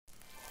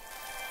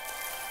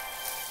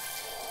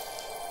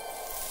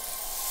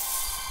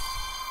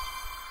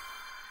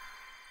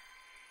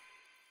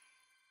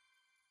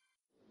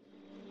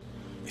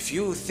if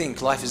you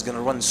think life is going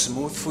to run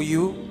smooth for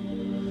you,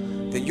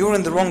 then you're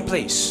in the wrong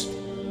place.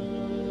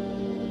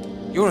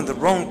 You're in the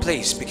wrong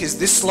place, because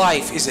this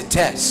life is a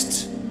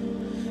test.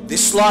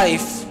 This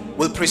life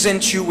will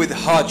present you with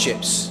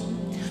hardships.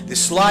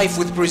 This life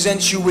will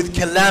present you with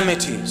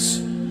calamities.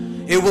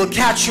 It will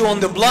catch you on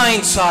the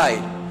blind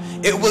side.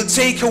 It will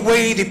take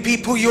away the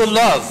people you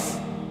love.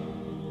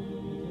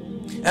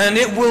 And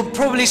it will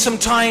probably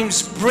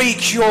sometimes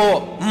break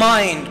your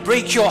mind,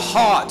 break your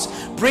heart,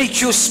 break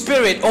your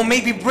spirit, or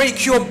maybe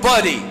break your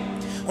body,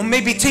 or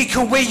maybe take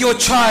away your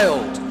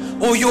child,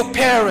 or your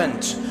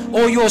parent,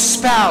 or your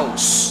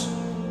spouse.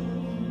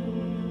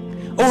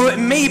 Or it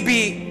may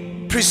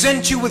be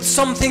present you with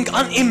something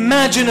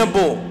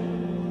unimaginable,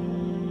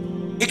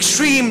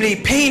 extremely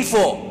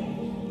painful.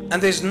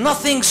 And there's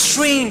nothing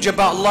strange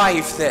about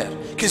life there,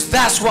 because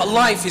that's what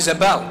life is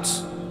about.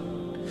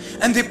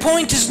 And the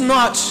point is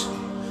not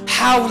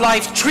how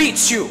life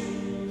treats you.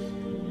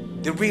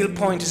 The real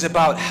point is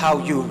about how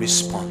you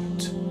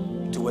respond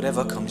to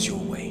whatever comes your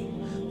way.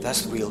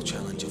 That's the real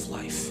challenge of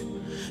life.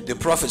 The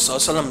Prophet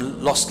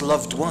ﷺ lost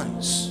loved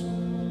ones.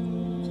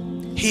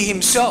 He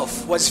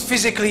himself was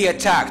physically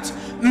attacked,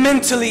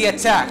 mentally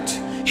attacked.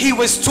 He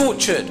was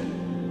tortured.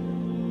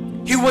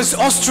 He was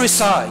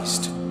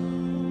ostracized.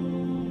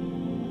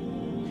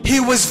 He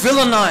was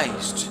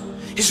villainized.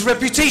 His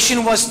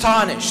reputation was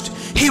tarnished.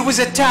 He was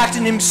attacked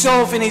in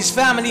himself, in his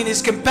family, in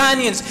his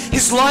companions.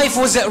 His life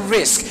was at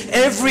risk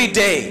every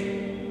day.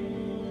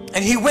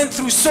 And he went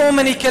through so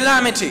many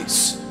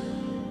calamities.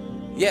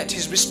 Yet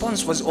his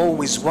response was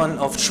always one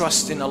of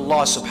trust in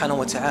Allah subhanahu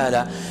wa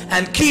ta'ala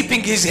and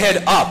keeping his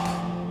head up,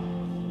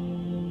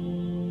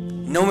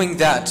 knowing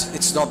that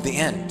it's not the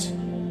end,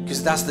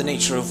 because that's the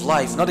nature of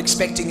life, not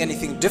expecting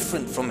anything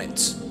different from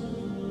it.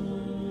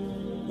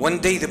 One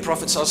day the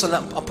Prophet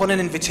ﷺ, upon an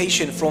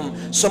invitation from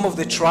some of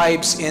the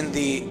tribes in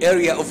the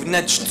area of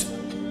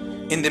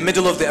Najd, in the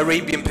middle of the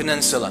Arabian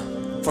Peninsula,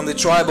 from the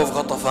tribe of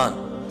Ghatafan,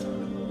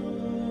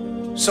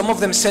 some of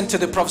them sent to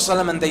the Prophet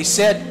ﷺ and they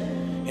said,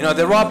 you know,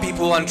 there are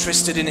people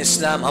interested in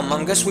Islam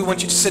among us. We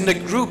want you to send a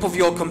group of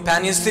your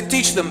companions to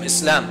teach them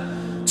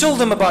Islam. Tell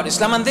them about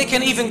Islam, and they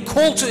can even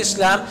call to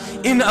Islam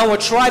in our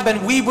tribe,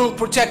 and we will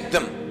protect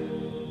them.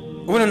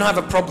 We don't have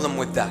a problem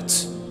with that.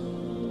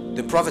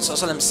 The Prophet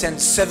ﷺ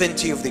sent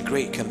 70 of the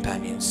great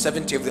companions,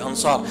 70 of the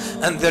Ansar,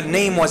 and their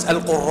name was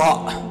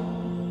Al-Qurra.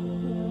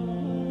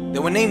 They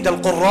were named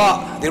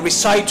Al-Qurra, the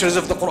reciters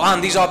of the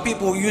Quran. These are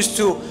people who used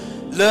to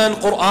learn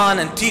Quran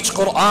and teach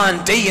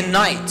Quran day and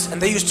night, and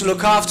they used to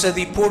look after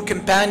the poor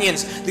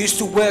companions. They used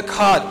to work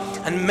hard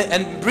and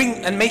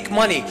make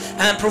money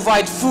and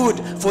provide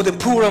food for the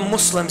poorer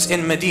Muslims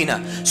in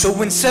Medina. So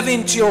when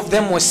 70 of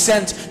them were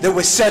sent, they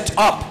were set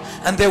up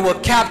and they were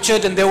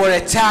captured and they were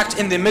attacked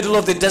in the middle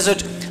of the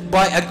desert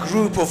by a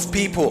group of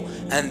people,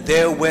 and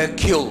they were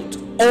killed,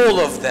 all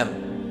of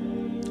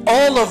them,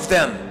 all of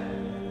them.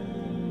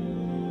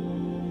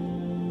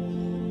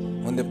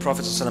 When the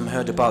Prophet ﷺ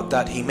heard about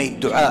that, he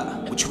made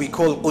dua, which we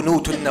call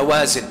Qunutul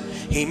Nawazil.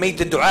 He made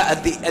the dua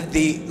at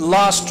the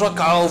last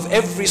rak'ah of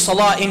every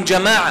salah in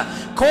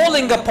jama'ah,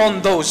 calling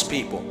upon those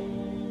people.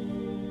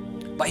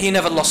 But he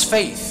never lost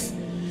faith.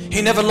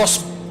 He never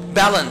lost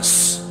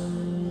balance.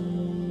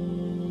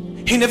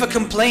 He never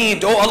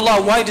complained, oh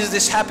Allah, why does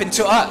this happen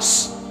to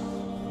us?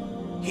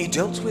 He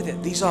dealt with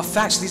it. These are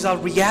facts, these are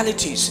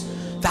realities.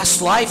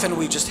 That's life, and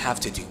we just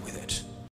have to deal